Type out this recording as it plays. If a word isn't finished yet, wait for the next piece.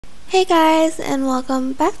Hey guys, and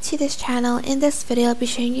welcome back to this channel. In this video I'll be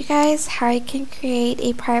showing you guys how you can create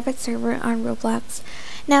a private server on Roblox.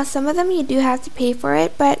 Now some of them you do have to pay for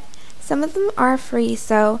it, but some of them are free,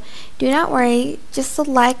 so do not worry. Just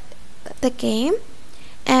select the game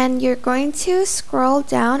and you're going to scroll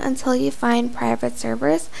down until you find private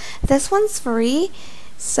servers. This one's free,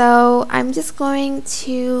 so I'm just going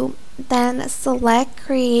to then select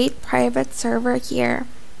create private server here.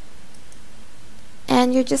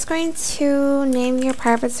 And you're just going to name your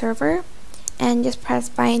private server and just press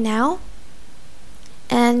buy now.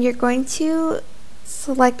 And you're going to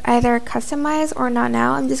select either customize or not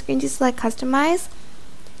now. I'm just going to select customize.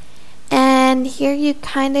 And here you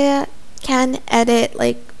kind of can edit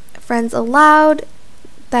like friends allowed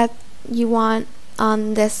that you want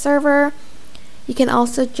on this server. You can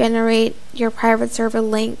also generate your private server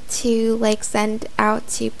link to like send out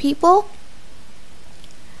to people.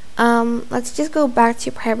 Let's just go back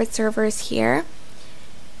to private servers here,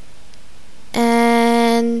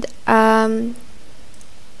 and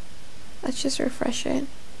let's just refresh it.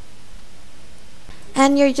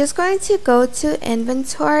 And you're just going to go to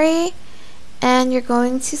inventory and you're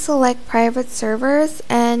going to select private servers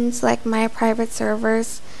and select my private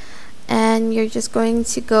servers, and you're just going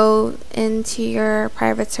to go into your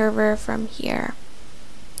private server from here.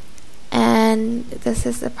 And this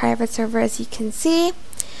is the private server, as you can see.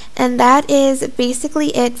 And that is basically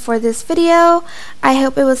it for this video. I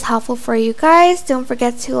hope it was helpful for you guys. Don't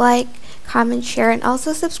forget to like, comment, share, and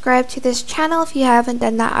also subscribe to this channel if you haven't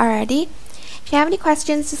done that already. If you have any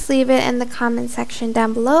questions, just leave it in the comment section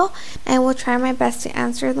down below, and I will try my best to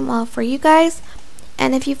answer them all for you guys.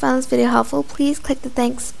 And if you found this video helpful, please click the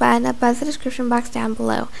thanks button above the description box down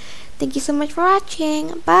below. Thank you so much for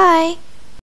watching. Bye!